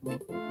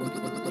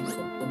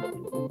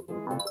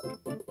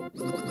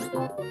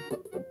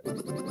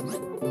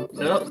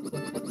 Yep.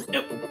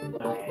 Yep.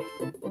 Okay.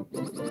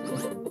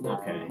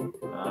 Okay.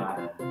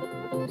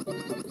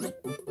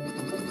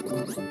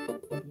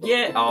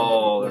 Yeah.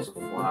 Oh, there's a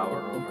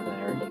flower over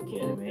there. Are you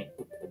kidding me?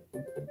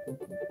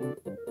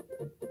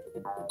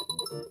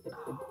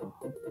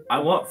 I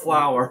want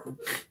flour.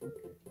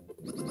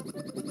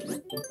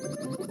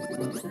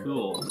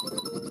 Cool.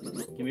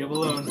 Give me a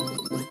balloon.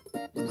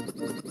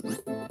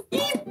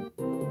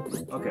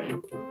 Okay.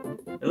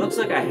 It looks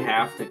like I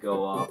have to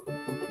go up. I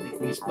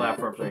think these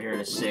platforms are here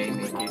to save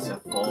me in case I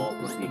fall.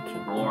 I'll be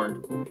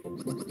warned.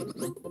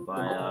 If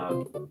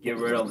I get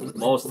rid of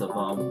most of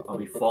them, I'll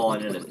be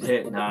falling in a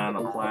pit, not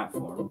on a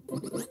platform.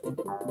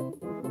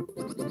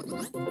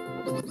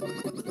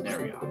 There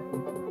we go.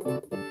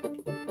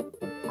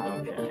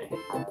 Okay.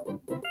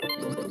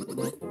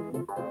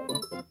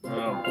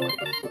 Oh boy.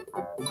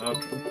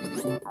 Okay.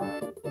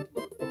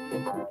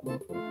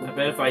 I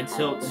bet if I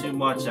tilt too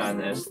much on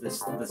this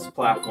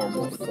platform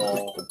will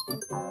fall.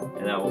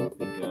 And that won't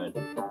be good.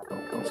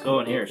 Let's go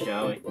in here,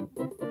 shall we?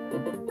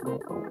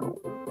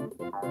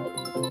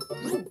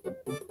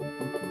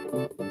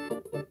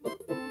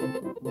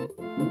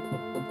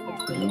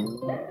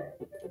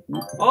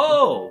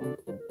 Oh!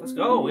 Let's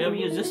go. We haven't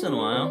used this in a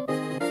while.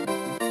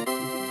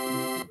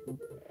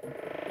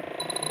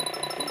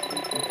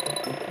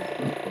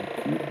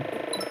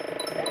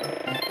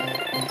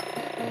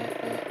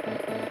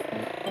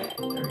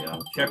 There we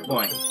go.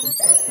 Checkpoint.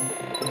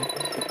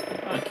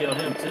 I killed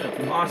him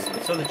too. Awesome.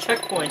 So the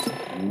checkpoints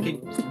can...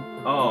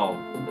 Oh.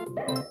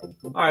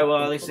 Alright,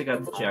 well, at least I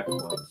got the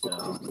checkpoint, so...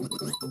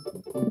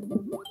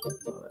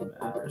 That's all that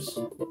matters.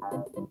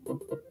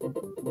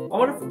 I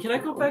wonder if... Can I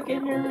go back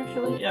in here,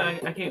 actually? Yeah,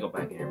 I can't go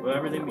back in here. Will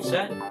everything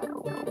reset?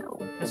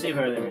 Let's see if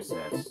everything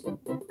resets.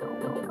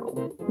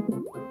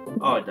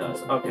 Oh, it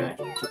does. Okay.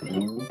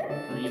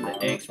 Even the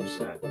eggs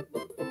reset.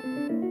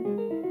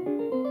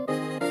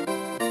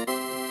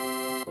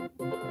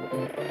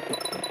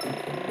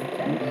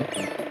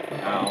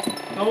 Ow.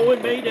 Oh,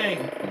 it Mayday!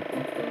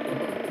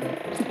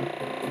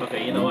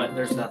 Okay, you know what?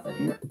 There's nothing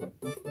here.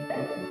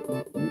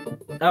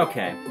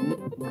 Okay.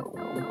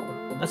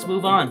 Let's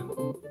move on.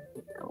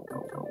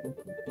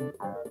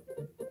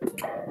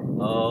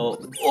 Oh.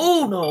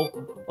 Oh, no!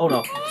 Oh,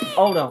 no.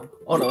 Oh, no.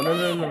 Oh, no. No,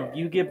 no, no.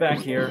 You get back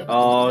here.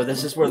 Oh,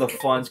 this is where the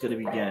fun's gonna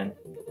begin.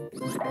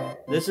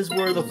 This is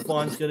where the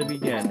fun's gonna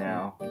begin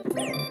now.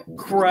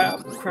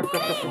 Crap. Crap,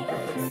 crap, crap, crap,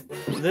 crap.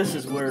 This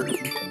is where...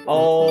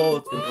 Oh,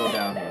 it's gonna go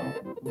downhill.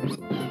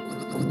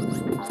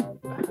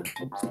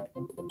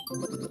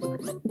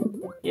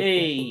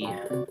 Yay!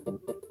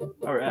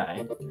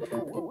 Alright.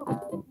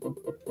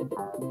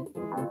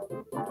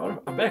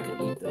 I bet I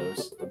could eat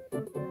those.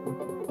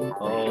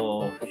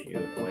 Oh,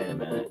 shoot. Wait a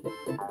minute.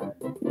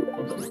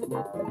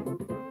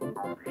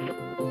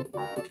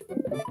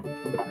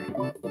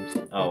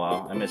 Oh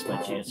well, I missed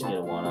my chance to get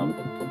a 1-up.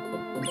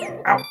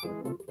 Ow!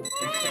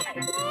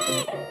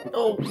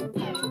 Oh!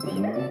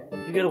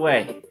 You get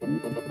away.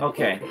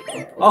 Okay.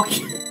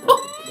 Okay.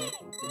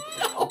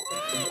 No!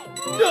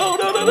 No!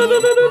 No! No! No! No! No!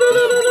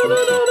 No!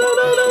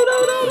 No! No!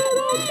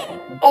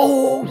 No!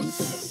 Oh!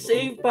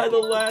 Saved by the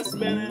last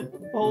minute.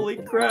 Holy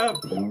crap!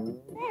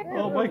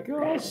 Oh my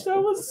gosh, that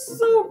was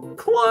so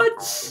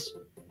clutch!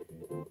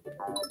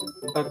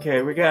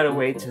 Okay, we gotta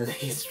wait till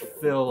these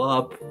fill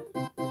up.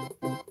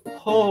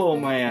 Oh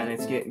man,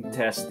 it's getting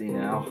testy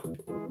now.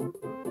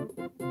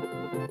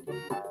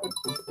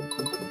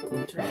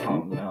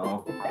 Oh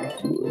no.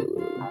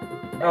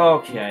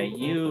 Okay,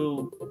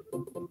 you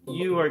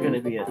are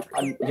gonna be a.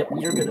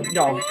 You're gonna.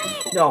 No,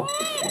 no.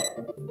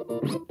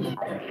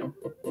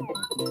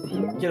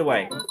 Get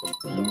away.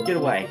 Get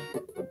away.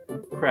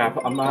 Crap,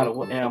 I'm out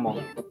of ammo.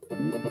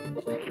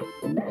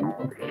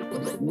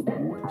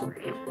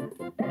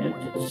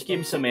 Just give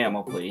me some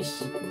ammo,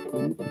 please.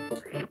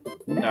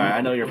 Alright,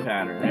 I know your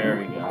pattern. There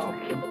we go.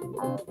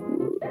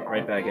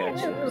 Right back at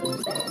you.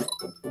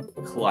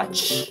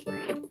 Clutch.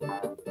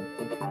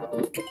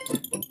 Okay,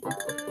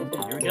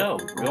 here we go.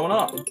 We're going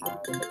up.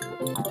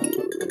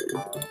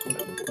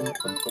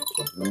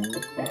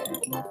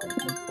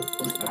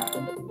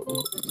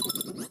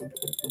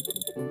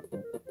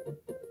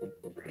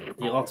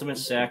 The ultimate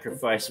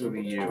sacrifice would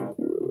be you.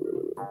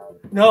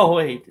 No,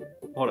 wait.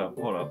 Hold up,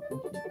 hold up.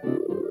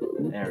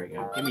 There we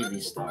go. Give me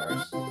these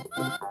stars.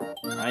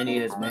 I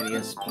need as many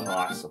as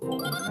possible.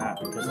 Not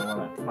because I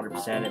want to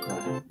 100% it,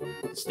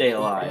 but to stay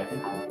alive.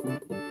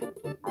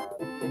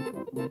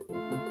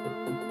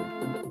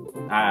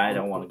 I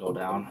don't want to go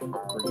down.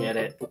 Forget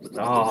it.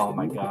 Oh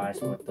my gosh,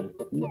 what the...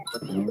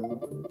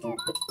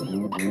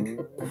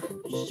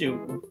 Shoot.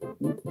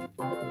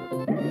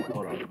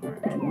 Hold on.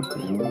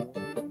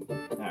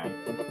 Alright.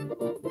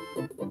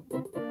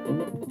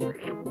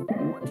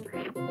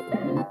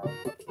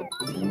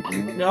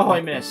 No,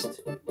 I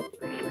missed.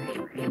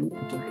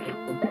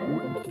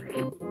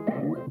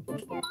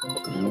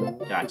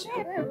 Gotcha.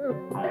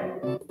 Alright.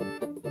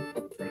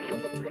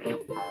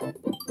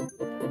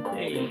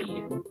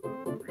 Hey.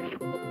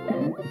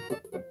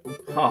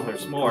 Oh,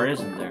 there's more,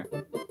 isn't there?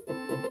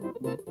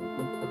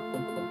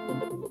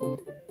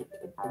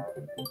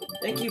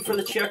 Thank you for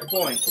the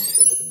checkpoint.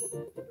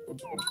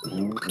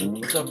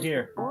 What's up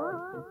here?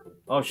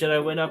 Oh, should I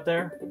win up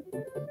there?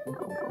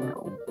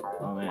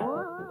 Oh, man.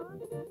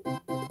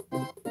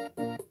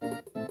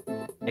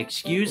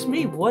 Excuse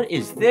me? What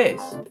is this?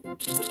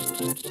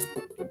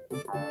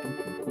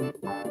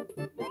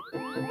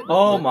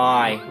 Oh,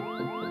 my.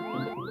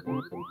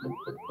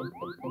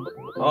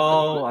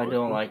 Oh, I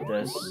don't like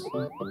this.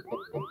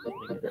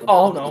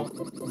 Oh, no.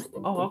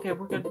 Oh, okay,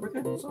 we're good, we're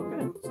good. It's all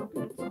good, it's all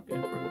good, it's all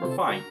good. We're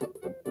fine.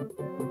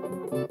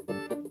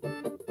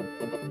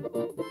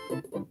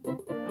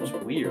 That was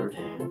weird.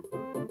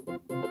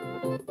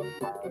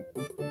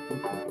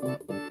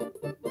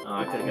 Oh,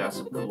 I could've got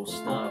some cool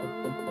stuff.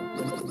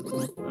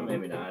 Well,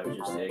 maybe not, it was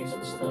just eggs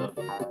and stuff.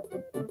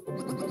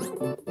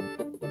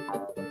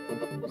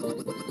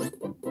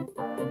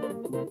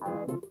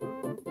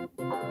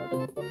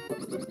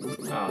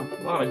 Oh,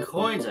 a lot of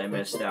coins I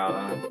missed out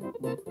on.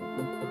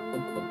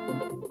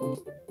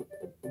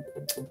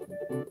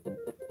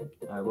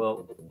 I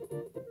will.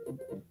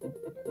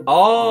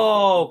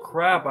 Oh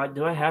crap! I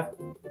have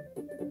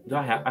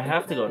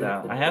to go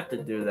down. I have to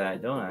do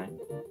that, don't I?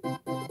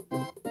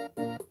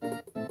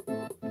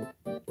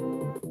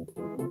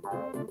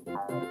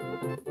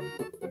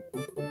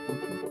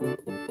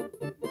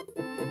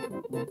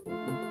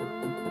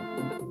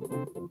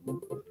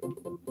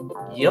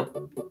 Yep.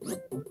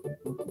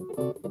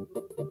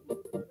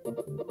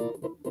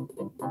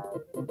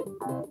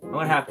 I'm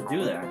gonna have to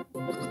do that.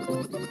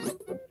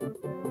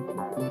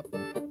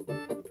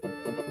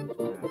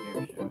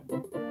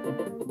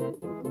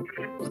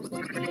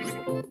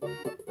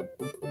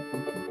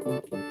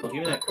 Give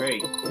me that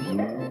crate.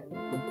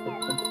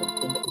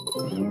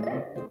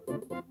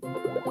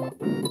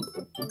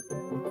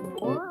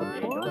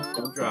 Hey,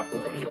 don't drop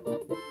those.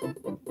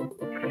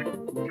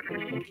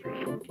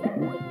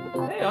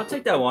 Hey, I'll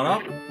take that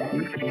 1-up.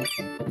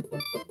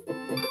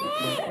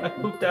 I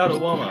pooped out a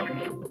 1-up.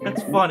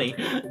 That's funny.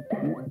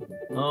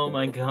 Oh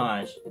my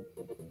gosh.